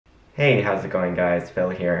Hey, how's it going guys? Phil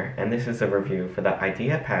here, and this is a review for the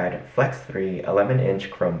IdeaPad Flex 3 11-inch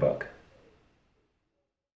Chromebook.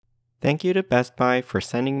 Thank you to Best Buy for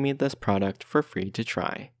sending me this product for free to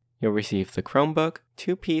try. You'll receive the Chromebook,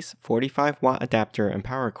 2-piece 45-watt adapter and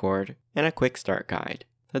power cord, and a quick start guide.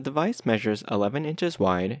 The device measures 11 inches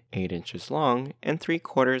wide, 8 inches long, and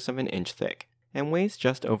 3/4 of an inch thick, and weighs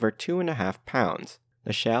just over 2.5 pounds.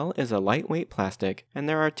 The shell is a lightweight plastic, and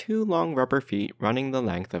there are 2 long rubber feet running the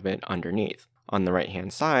length of it underneath. On the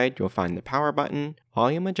right-hand side, you'll find the power button,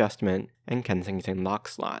 volume adjustment, and Kensington lock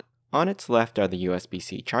slot. On its left are the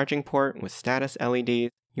USB-C charging port with status LEDs,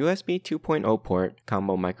 USB 2.0 port,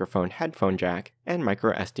 combo microphone headphone jack, and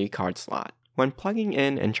microSD card slot. When plugging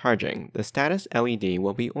in and charging, the status LED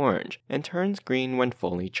will be orange and turns green when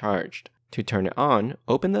fully charged. To turn it on,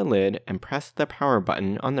 open the lid and press the power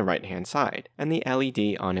button on the right-hand side, and the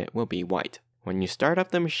LED on it will be white. When you start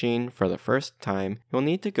up the machine for the first time, you'll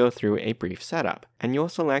need to go through a brief setup, and you'll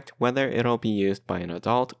select whether it'll be used by an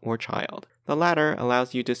adult or child. The latter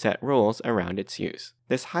allows you to set rules around its use.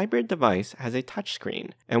 This hybrid device has a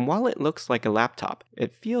touchscreen, and while it looks like a laptop,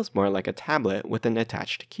 it feels more like a tablet with an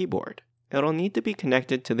attached keyboard. It'll need to be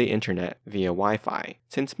connected to the internet via Wi-Fi,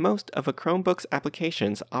 since most of a Chromebook's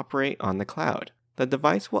applications operate on the cloud. The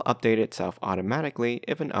device will update itself automatically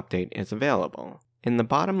if an update is available. In the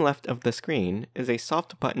bottom left of the screen is a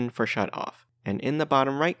soft button for shut-off, and in the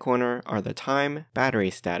bottom right corner are the time, battery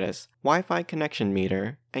status, Wi-Fi connection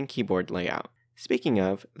meter, and keyboard layout. Speaking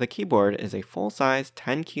of, the keyboard is a full-size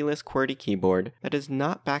 10-keyless QWERTY keyboard that is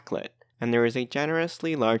not backlit, and there is a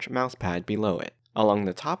generously large mousepad below it. Along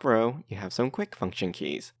the top row, you have some quick function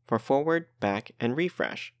keys for forward, back, and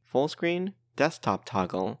refresh, full screen, desktop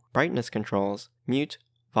toggle, brightness controls, mute,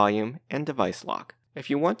 volume, and device lock. If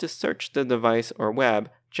you want to search the device or web,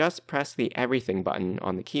 just press the Everything button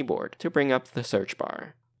on the keyboard to bring up the search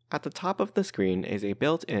bar. At the top of the screen is a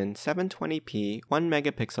built-in 720p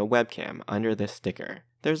 1-megapixel webcam under this sticker.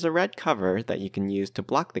 There's a red cover that you can use to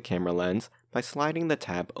block the camera lens by sliding the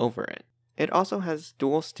tab over it. It also has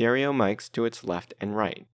dual stereo mics to its left and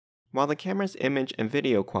right. While the camera's image and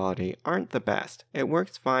video quality aren't the best, it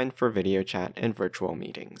works fine for video chat and virtual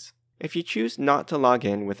meetings. If you choose not to log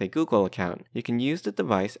in with a Google account, you can use the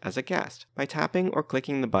device as a guest by tapping or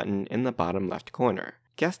clicking the button in the bottom left corner.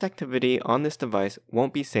 Guest activity on this device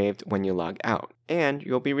won't be saved when you log out, and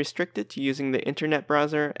you'll be restricted to using the Internet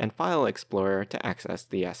browser and File Explorer to access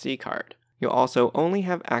the SD card. You'll also only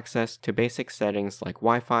have access to basic settings like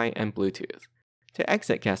Wi-Fi and Bluetooth. To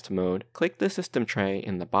exit guest mode, click the system tray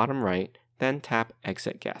in the bottom right, then tap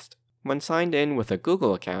Exit Guest. When signed in with a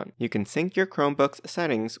Google account, you can sync your Chromebook's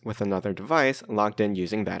settings with another device logged in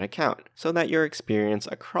using that account, so that your experience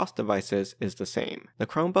across devices is the same. The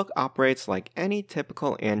Chromebook operates like any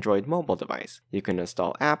typical Android mobile device. You can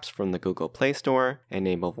install apps from the Google Play Store,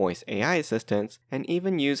 enable voice AI assistants, and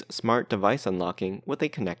even use smart device unlocking with a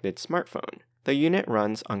connected smartphone. The unit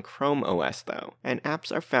runs on Chrome OS though, and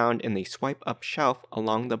apps are found in the swipe-up shelf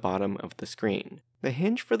along the bottom of the screen. The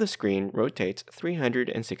hinge for the screen rotates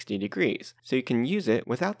 360 degrees, so you can use it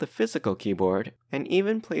without the physical keyboard and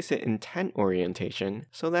even place it in tent orientation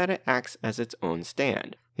so that it acts as its own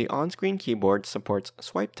stand. The on-screen keyboard supports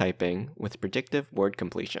swipe typing with predictive word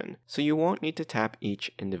completion, so you won't need to tap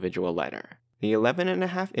each individual letter. The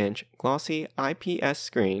 11.5-inch glossy IPS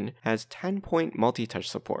screen has 10-point multi-touch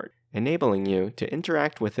support, enabling you to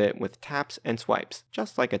interact with it with taps and swipes,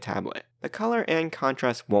 just like a tablet. The color and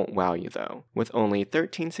contrast won't wow you though, with only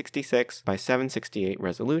 1366 by 768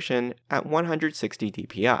 resolution at 160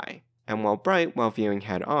 dpi, and while bright while viewing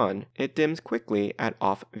head-on, it dims quickly at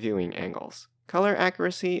off viewing angles. Color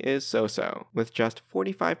accuracy is so-so, with just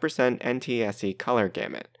 45% NTSC color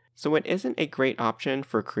gamut, so it isn't a great option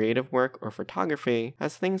for creative work or photography,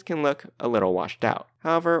 as things can look a little washed out.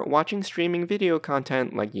 However, watching streaming video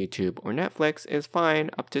content like YouTube or Netflix is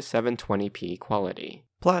fine up to 720p quality.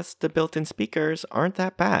 Plus, the built-in speakers aren't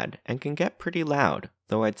that bad and can get pretty loud,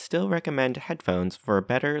 though I'd still recommend headphones for a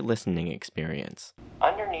better listening experience.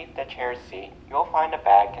 Underneath the chair's seat, you'll find a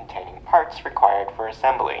bag containing parts required for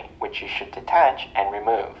assembly, which you should detach and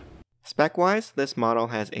remove. Spec-wise, this model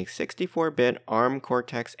has a 64-bit ARM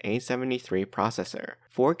Cortex-A73 processor,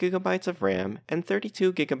 4GB of RAM, and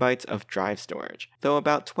 32GB of drive storage, though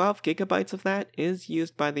about 12GB of that is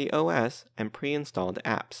used by the OS and pre-installed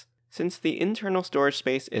apps. Since the internal storage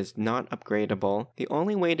space is not upgradable, the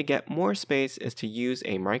only way to get more space is to use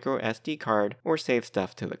a microSD card or save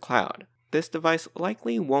stuff to the cloud. This device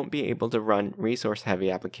likely won't be able to run resource-heavy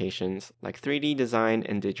applications like 3D design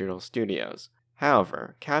and digital studios.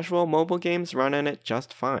 However, casual mobile games run on it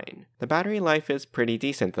just fine. The battery life is pretty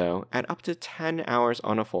decent though, at up to 10 hours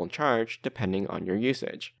on a full charge depending on your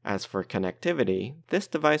usage. As for connectivity, this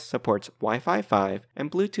device supports Wi-Fi 5 and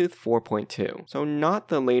Bluetooth 4.2, so not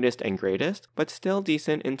the latest and greatest, but still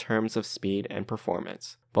decent in terms of speed and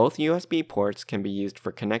performance. Both USB ports can be used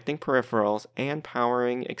for connecting peripherals and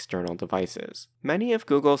powering external devices. Many of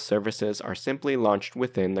Google's services are simply launched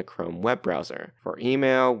within the Chrome web browser for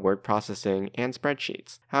email, word processing, and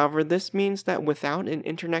spreadsheets. However, this means that without an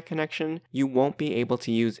internet connection, you won't be able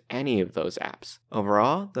to use any of those apps.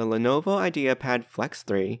 Overall, the Lenovo IdeaPad Flex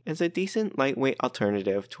 3 is a decent lightweight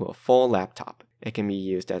alternative to a full laptop. It can be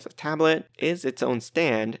used as a tablet, is its own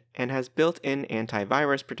stand, and has built-in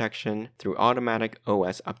antivirus protection through automatic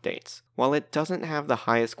OS updates. While it doesn't have the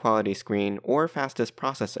highest quality screen or fastest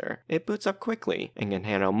processor, it boots up quickly and can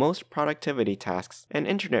handle most productivity tasks and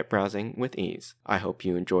internet browsing with ease. I hope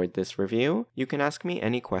you enjoyed this review. You can ask me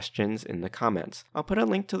any questions in the comments. I'll put a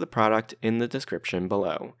link to the product in the description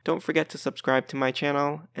below. Don't forget to subscribe to my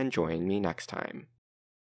channel and join me next time.